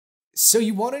So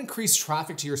you want to increase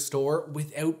traffic to your store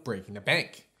without breaking the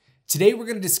bank. Today, we're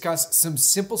going to discuss some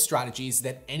simple strategies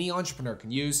that any entrepreneur can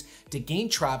use to gain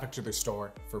traffic to their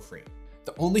store for free.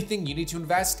 The only thing you need to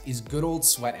invest is good old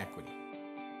sweat equity.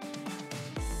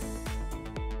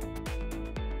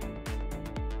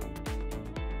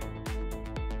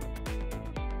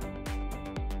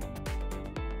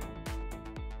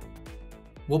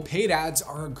 While paid ads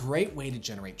are a great way to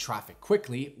generate traffic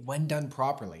quickly when done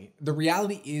properly, the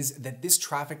reality is that this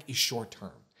traffic is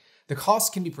short-term. The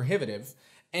cost can be prohibitive,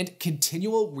 and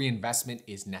continual reinvestment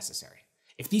is necessary.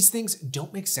 If these things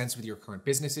don't make sense with your current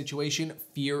business situation,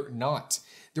 fear not.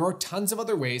 There are tons of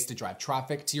other ways to drive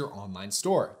traffic to your online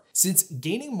store. Since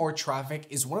gaining more traffic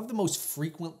is one of the most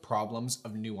frequent problems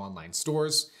of new online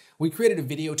stores, we created a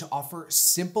video to offer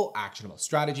simple, actionable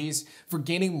strategies for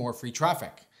gaining more free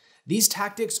traffic. These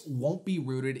tactics won't be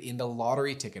rooted in the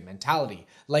lottery ticket mentality,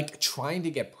 like trying to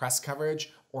get press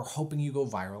coverage or hoping you go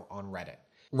viral on Reddit.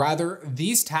 Rather,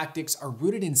 these tactics are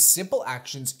rooted in simple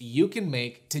actions you can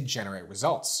make to generate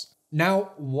results.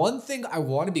 Now, one thing I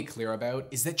want to be clear about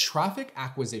is that traffic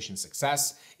acquisition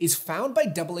success is found by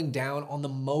doubling down on the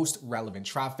most relevant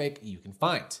traffic you can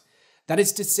find. That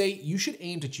is to say, you should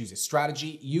aim to choose a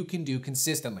strategy you can do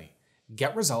consistently,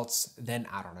 get results, then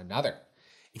add on another.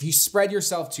 If you spread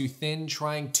yourself too thin,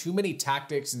 trying too many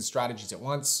tactics and strategies at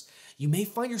once, you may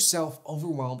find yourself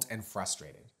overwhelmed and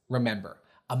frustrated. Remember,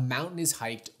 a mountain is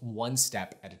hiked one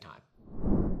step at a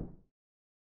time.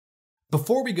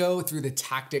 Before we go through the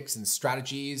tactics and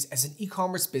strategies, as an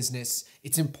e-commerce business,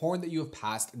 it's important that you have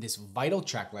passed this vital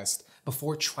checklist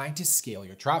before trying to scale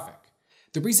your traffic.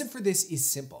 The reason for this is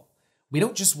simple. We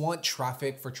don't just want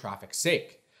traffic for traffic's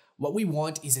sake. What we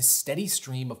want is a steady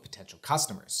stream of potential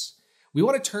customers. We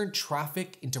want to turn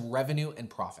traffic into revenue and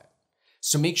profit.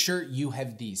 So make sure you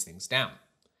have these things down.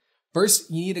 First,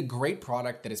 you need a great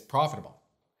product that is profitable.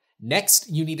 Next,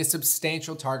 you need a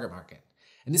substantial target market.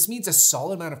 And this means a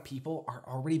solid amount of people are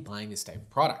already buying this type of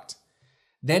product.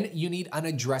 Then you need an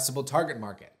addressable target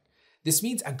market. This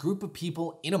means a group of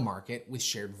people in a market with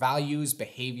shared values,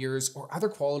 behaviors, or other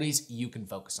qualities you can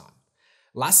focus on.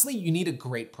 Lastly, you need a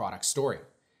great product story.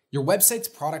 Your website's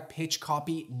product pitch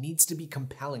copy needs to be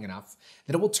compelling enough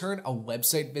that it will turn a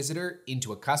website visitor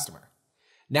into a customer.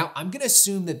 Now, I'm going to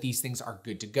assume that these things are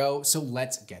good to go, so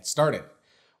let's get started.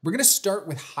 We're going to start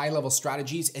with high-level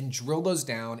strategies and drill those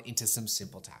down into some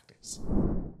simple tactics.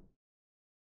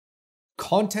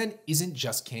 Content isn't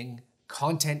just king,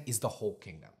 content is the whole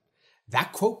kingdom.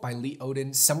 That quote by Lee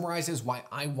Odin summarizes why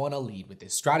I want to lead with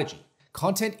this strategy.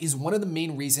 Content is one of the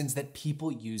main reasons that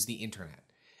people use the internet.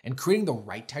 And creating the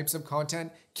right types of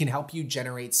content can help you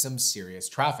generate some serious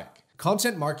traffic.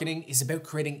 Content marketing is about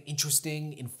creating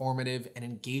interesting, informative, and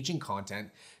engaging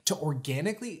content to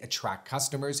organically attract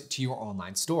customers to your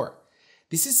online store.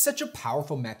 This is such a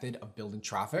powerful method of building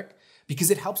traffic because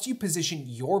it helps you position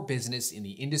your business in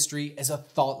the industry as a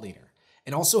thought leader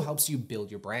and also helps you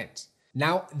build your brand.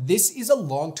 Now, this is a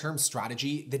long-term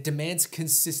strategy that demands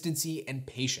consistency and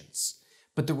patience,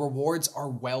 but the rewards are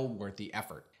well worth the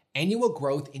effort. Annual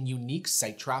growth in unique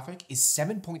site traffic is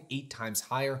 7.8 times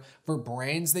higher for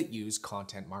brands that use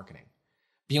content marketing.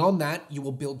 Beyond that, you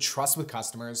will build trust with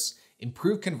customers,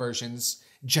 improve conversions,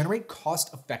 generate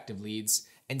cost-effective leads,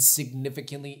 and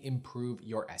significantly improve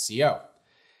your SEO.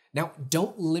 Now,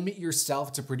 don't limit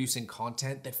yourself to producing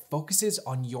content that focuses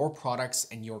on your products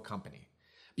and your company,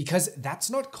 because that's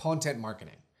not content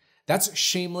marketing. That's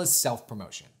shameless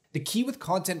self-promotion. The key with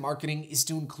content marketing is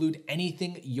to include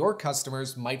anything your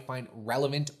customers might find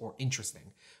relevant or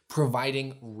interesting,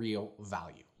 providing real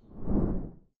value.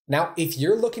 Now, if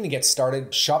you're looking to get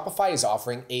started, Shopify is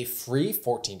offering a free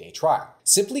 14-day trial.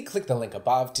 Simply click the link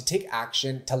above to take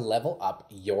action to level up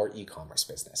your e-commerce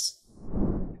business.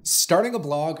 Starting a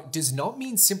blog does not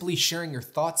mean simply sharing your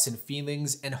thoughts and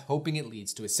feelings and hoping it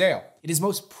leads to a sale. It is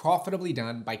most profitably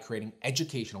done by creating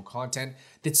educational content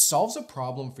that solves a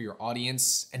problem for your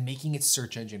audience and making it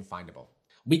search engine findable.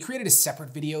 We created a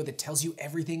separate video that tells you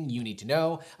everything you need to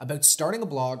know about starting a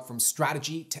blog from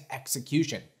strategy to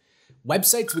execution.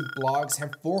 Websites with blogs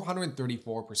have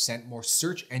 434% more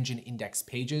search engine index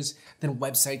pages than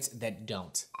websites that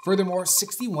don't. Furthermore,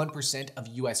 61% of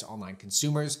US online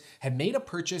consumers have made a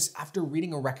purchase after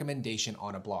reading a recommendation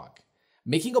on a blog.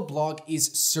 Making a blog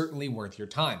is certainly worth your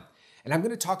time, and I'm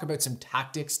going to talk about some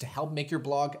tactics to help make your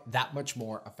blog that much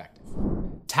more effective.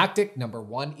 Tactic number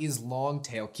 1 is long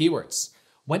tail keywords.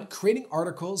 When creating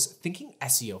articles, thinking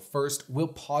SEO first will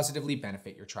positively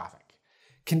benefit your traffic.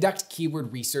 Conduct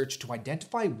keyword research to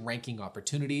identify ranking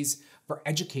opportunities for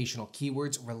educational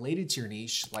keywords related to your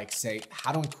niche, like say,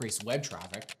 how to increase web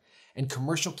traffic, and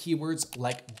commercial keywords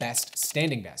like best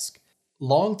standing desk.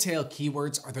 Long tail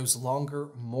keywords are those longer,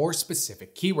 more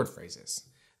specific keyword phrases.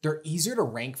 They're easier to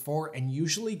rank for and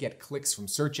usually get clicks from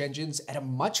search engines at a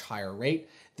much higher rate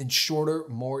than shorter,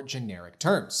 more generic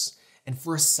terms. And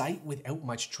for a site without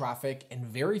much traffic and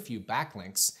very few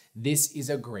backlinks, this is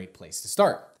a great place to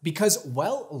start. Because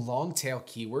while long tail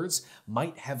keywords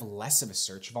might have less of a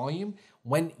search volume,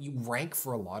 when you rank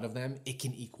for a lot of them, it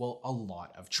can equal a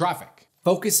lot of traffic.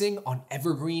 Focusing on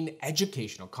evergreen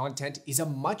educational content is a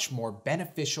much more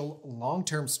beneficial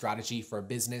long-term strategy for a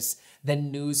business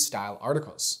than news-style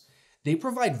articles. They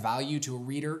provide value to a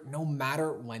reader no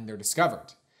matter when they're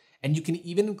discovered. And you can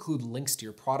even include links to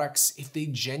your products if they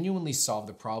genuinely solve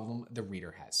the problem the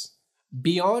reader has.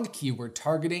 Beyond keyword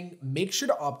targeting, make sure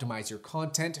to optimize your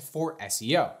content for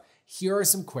SEO. Here are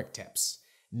some quick tips.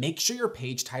 Make sure your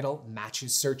page title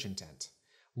matches search intent.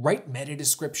 Write meta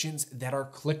descriptions that are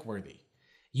click-worthy.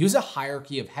 Use a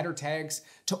hierarchy of header tags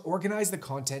to organize the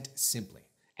content simply,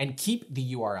 and keep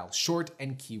the URL short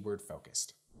and keyword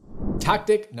focused.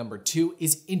 Tactic number 2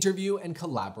 is interview and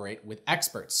collaborate with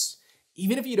experts.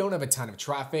 Even if you don't have a ton of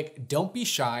traffic, don't be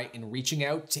shy in reaching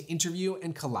out to interview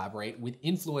and collaborate with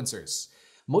influencers.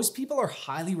 Most people are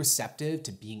highly receptive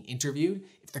to being interviewed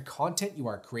if the content you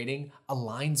are creating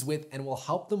aligns with and will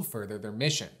help them further their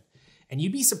mission. And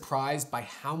you'd be surprised by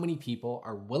how many people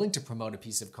are willing to promote a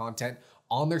piece of content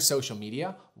on their social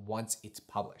media once it's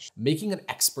published. Making an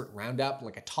expert roundup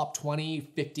like a top 20,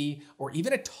 50, or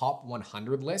even a top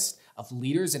 100 list of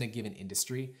leaders in a given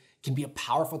industry can be a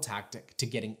powerful tactic to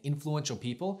getting influential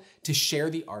people to share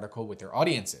the article with their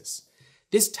audiences.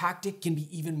 This tactic can be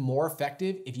even more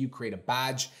effective if you create a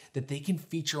badge that they can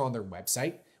feature on their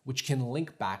website, which can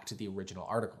link back to the original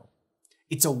article.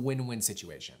 It's a win-win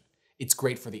situation. It's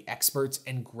great for the experts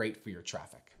and great for your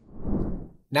traffic.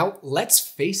 Now, let's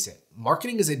face it,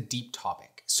 marketing is a deep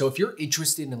topic. So if you're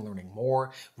interested in learning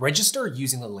more, register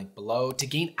using the link below to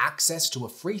gain access to a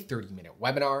free 30-minute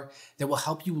webinar that will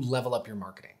help you level up your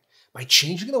marketing by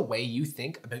changing the way you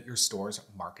think about your store's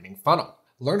marketing funnel.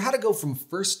 Learn how to go from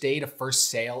first day to first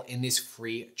sale in this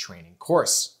free training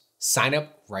course. Sign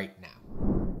up right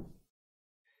now.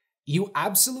 You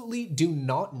absolutely do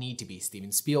not need to be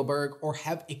Steven Spielberg or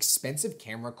have expensive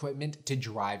camera equipment to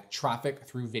drive traffic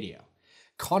through video.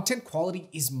 Content quality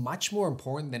is much more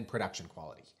important than production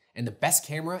quality, and the best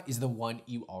camera is the one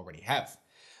you already have.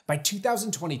 By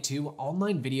 2022,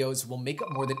 online videos will make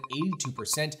up more than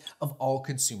 82% of all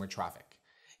consumer traffic.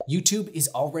 YouTube is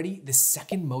already the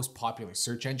second most popular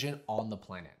search engine on the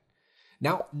planet.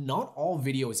 Now, not all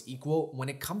video is equal when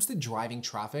it comes to driving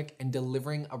traffic and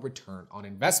delivering a return on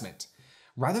investment.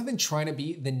 Rather than trying to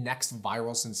be the next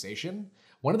viral sensation,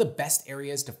 one of the best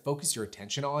areas to focus your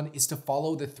attention on is to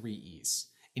follow the 3 E's: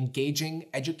 engaging,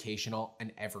 educational,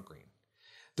 and evergreen.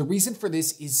 The reason for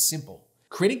this is simple.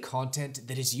 Creating content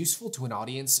that is useful to an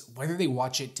audience, whether they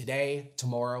watch it today,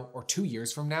 tomorrow, or 2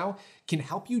 years from now, can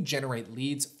help you generate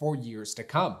leads for years to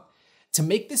come. To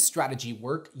make this strategy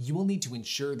work, you will need to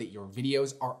ensure that your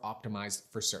videos are optimized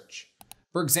for search.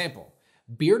 For example,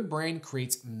 Beard Brain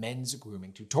creates men's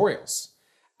grooming tutorials.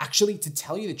 Actually, to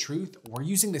tell you the truth, we're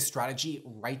using this strategy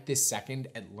right this second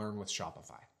at Learn with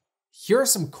Shopify. Here are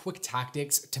some quick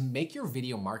tactics to make your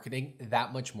video marketing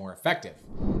that much more effective.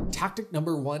 Tactic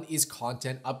number 1 is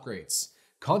content upgrades.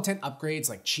 Content upgrades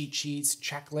like cheat sheets,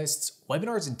 checklists,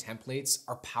 webinars, and templates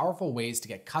are powerful ways to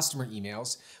get customer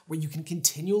emails where you can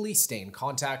continually stay in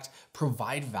contact,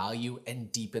 provide value,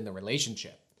 and deepen the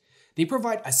relationship. They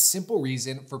provide a simple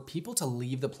reason for people to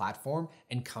leave the platform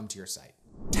and come to your site.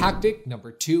 Tactic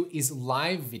number 2 is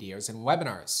live videos and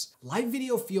webinars. Live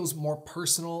video feels more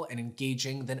personal and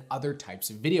engaging than other types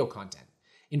of video content.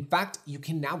 In fact, you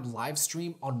can now live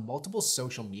stream on multiple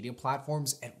social media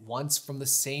platforms at once from the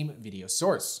same video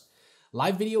source.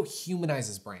 Live video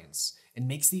humanizes brands and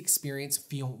makes the experience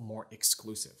feel more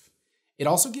exclusive. It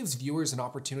also gives viewers an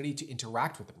opportunity to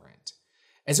interact with the brand.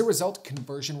 As a result,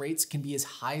 conversion rates can be as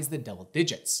high as the double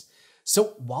digits.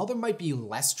 So while there might be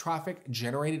less traffic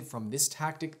generated from this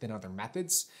tactic than other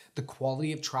methods, the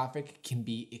quality of traffic can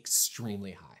be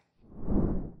extremely high.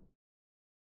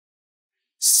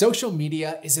 Social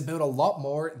media is about a lot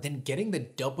more than getting the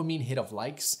dopamine hit of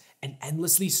likes and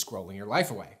endlessly scrolling your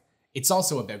life away. It's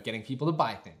also about getting people to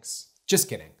buy things. Just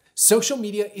kidding. Social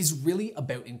media is really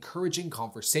about encouraging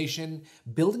conversation,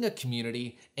 building a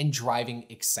community, and driving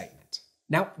excitement.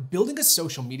 Now, building a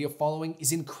social media following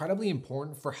is incredibly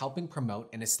important for helping promote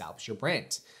and establish your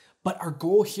brand. But our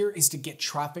goal here is to get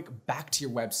traffic back to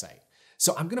your website.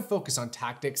 So I'm going to focus on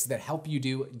tactics that help you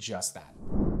do just that.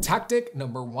 Tactic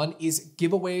number 1 is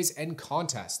giveaways and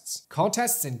contests.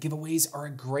 Contests and giveaways are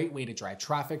a great way to drive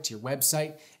traffic to your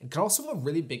website and can also have a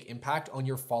really big impact on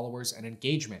your followers and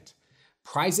engagement.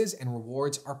 Prizes and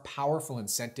rewards are powerful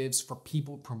incentives for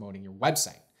people promoting your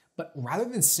website. But rather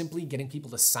than simply getting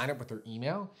people to sign up with their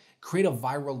email, create a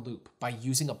viral loop by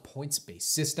using a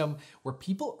points-based system where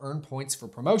people earn points for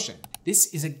promotion. This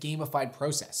is a gamified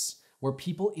process where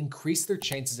people increase their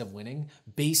chances of winning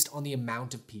based on the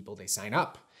amount of people they sign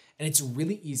up. And it's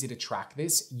really easy to track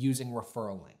this using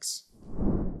referral links.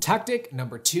 Tactic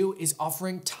number 2 is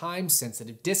offering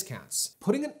time-sensitive discounts.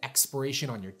 Putting an expiration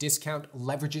on your discount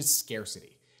leverages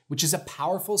scarcity, which is a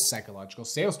powerful psychological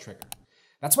sales trigger.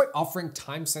 That's why offering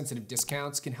time-sensitive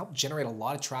discounts can help generate a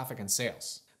lot of traffic and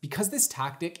sales. Because this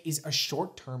tactic is a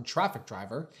short-term traffic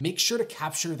driver, make sure to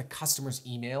capture the customer's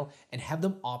email and have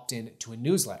them opt in to a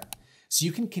newsletter, so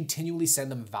you can continually send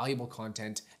them valuable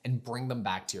content and bring them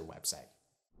back to your website.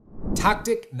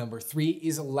 Tactic number 3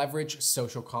 is leverage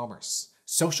social commerce.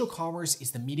 Social commerce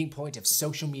is the meeting point of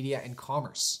social media and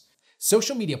commerce.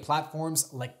 Social media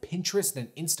platforms like Pinterest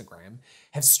and Instagram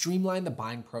have streamlined the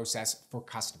buying process for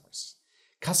customers.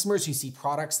 Customers who see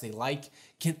products they like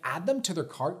can add them to their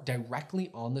cart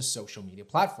directly on the social media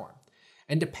platform.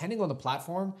 And depending on the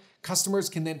platform, customers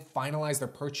can then finalize their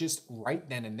purchase right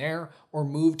then and there or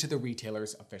move to the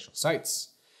retailer's official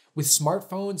sites. With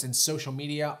smartphones and social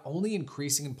media only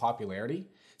increasing in popularity,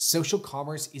 social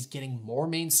commerce is getting more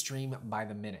mainstream by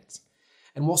the minute.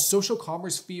 And while social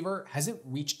commerce fever hasn't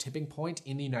reached tipping point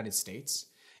in the United States,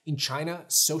 in China,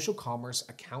 social commerce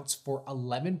accounts for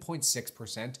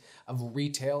 11.6% of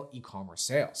retail e-commerce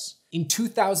sales. In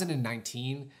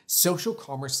 2019, social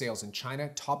commerce sales in China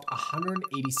topped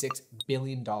 $186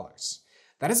 billion.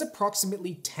 That is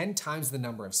approximately 10 times the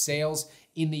number of sales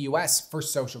in the US for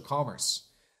social commerce.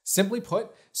 Simply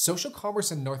put, social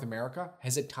commerce in North America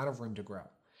has a ton of room to grow.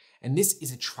 And this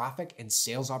is a traffic and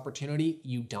sales opportunity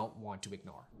you don't want to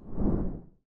ignore.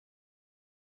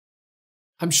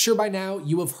 I'm sure by now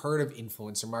you have heard of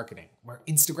influencer marketing, where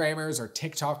Instagrammers or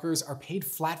TikTokers are paid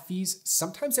flat fees,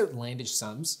 sometimes outlandish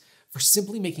sums, for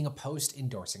simply making a post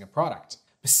endorsing a product.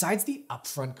 Besides the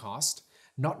upfront cost,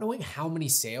 not knowing how many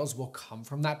sales will come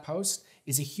from that post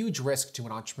is a huge risk to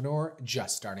an entrepreneur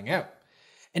just starting out.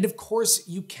 And of course,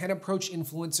 you can approach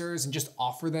influencers and just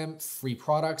offer them free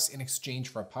products in exchange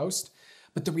for a post,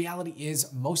 but the reality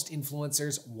is most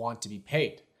influencers want to be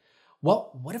paid.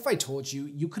 Well, what if I told you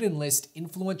you could enlist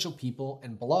influential people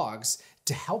and blogs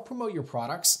to help promote your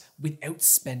products without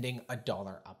spending $1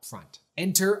 upfront?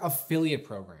 Enter affiliate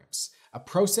programs, a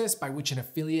process by which an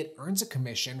affiliate earns a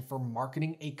commission for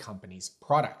marketing a company's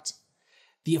product.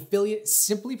 The affiliate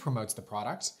simply promotes the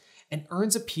product and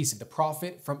earns a piece of the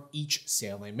profit from each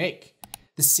sale they make.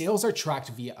 The sales are tracked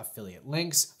via affiliate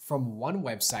links from one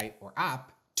website or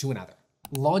app to another.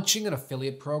 Launching an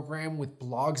affiliate program with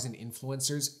blogs and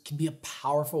influencers can be a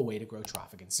powerful way to grow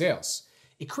traffic and sales.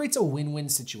 It creates a win-win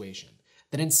situation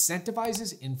that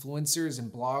incentivizes influencers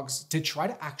and blogs to try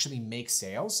to actually make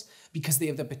sales because they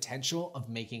have the potential of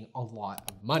making a lot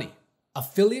of money.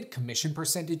 Affiliate commission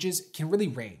percentages can really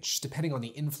range depending on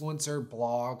the influencer,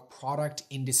 blog, product,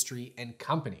 industry, and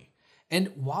company.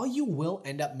 And while you will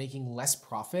end up making less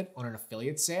profit on an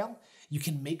affiliate sale, you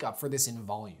can make up for this in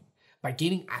volume by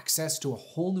gaining access to a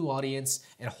whole new audience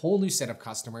and a whole new set of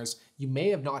customers you may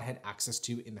have not had access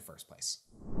to in the first place.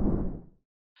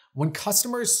 When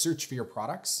customers search for your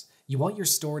products, you want your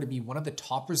store to be one of the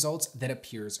top results that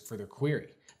appears for their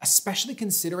query, especially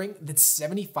considering that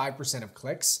 75% of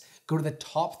clicks go to the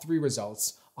top 3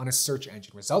 results on a search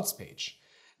engine results page.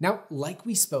 Now, like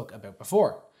we spoke about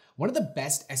before, one of the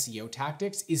best SEO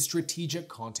tactics is strategic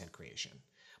content creation.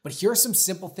 But here are some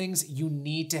simple things you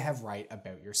need to have right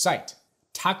about your site.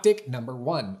 Tactic number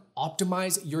 1,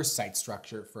 optimize your site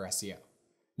structure for SEO.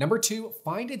 Number 2,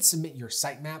 find and submit your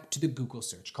sitemap to the Google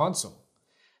Search Console.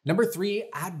 Number 3,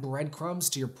 add breadcrumbs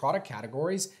to your product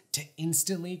categories to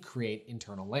instantly create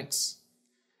internal links.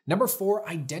 Number 4,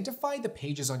 identify the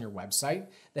pages on your website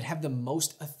that have the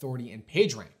most authority and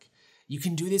page rank. You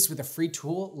can do this with a free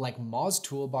tool like Moz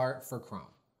Toolbar for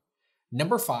Chrome.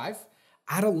 Number 5,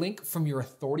 add a link from your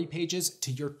authority pages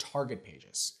to your target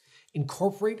pages.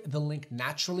 Incorporate the link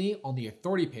naturally on the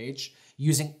authority page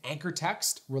using anchor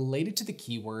text related to the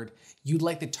keyword you'd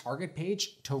like the target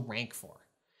page to rank for.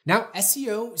 Now,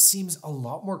 SEO seems a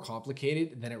lot more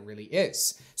complicated than it really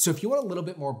is. So if you want a little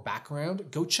bit more background,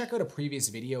 go check out a previous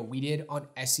video we did on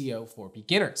SEO for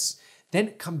beginners.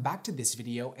 Then come back to this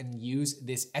video and use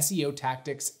this SEO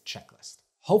tactics checklist.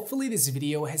 Hopefully this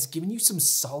video has given you some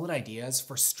solid ideas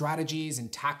for strategies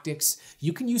and tactics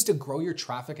you can use to grow your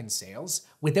traffic and sales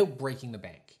without breaking the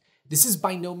bank. This is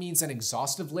by no means an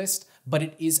exhaustive list, but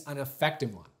it is an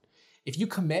effective one. If you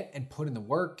commit and put in the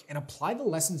work and apply the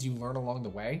lessons you learn along the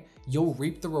way, you'll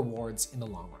reap the rewards in the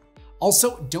long run.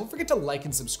 Also, don't forget to like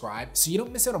and subscribe so you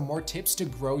don't miss out on more tips to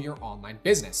grow your online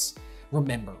business.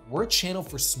 Remember, we're a channel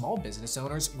for small business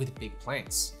owners with big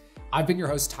plans. I've been your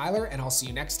host, Tyler, and I'll see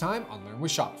you next time on Learn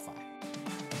with Shopify.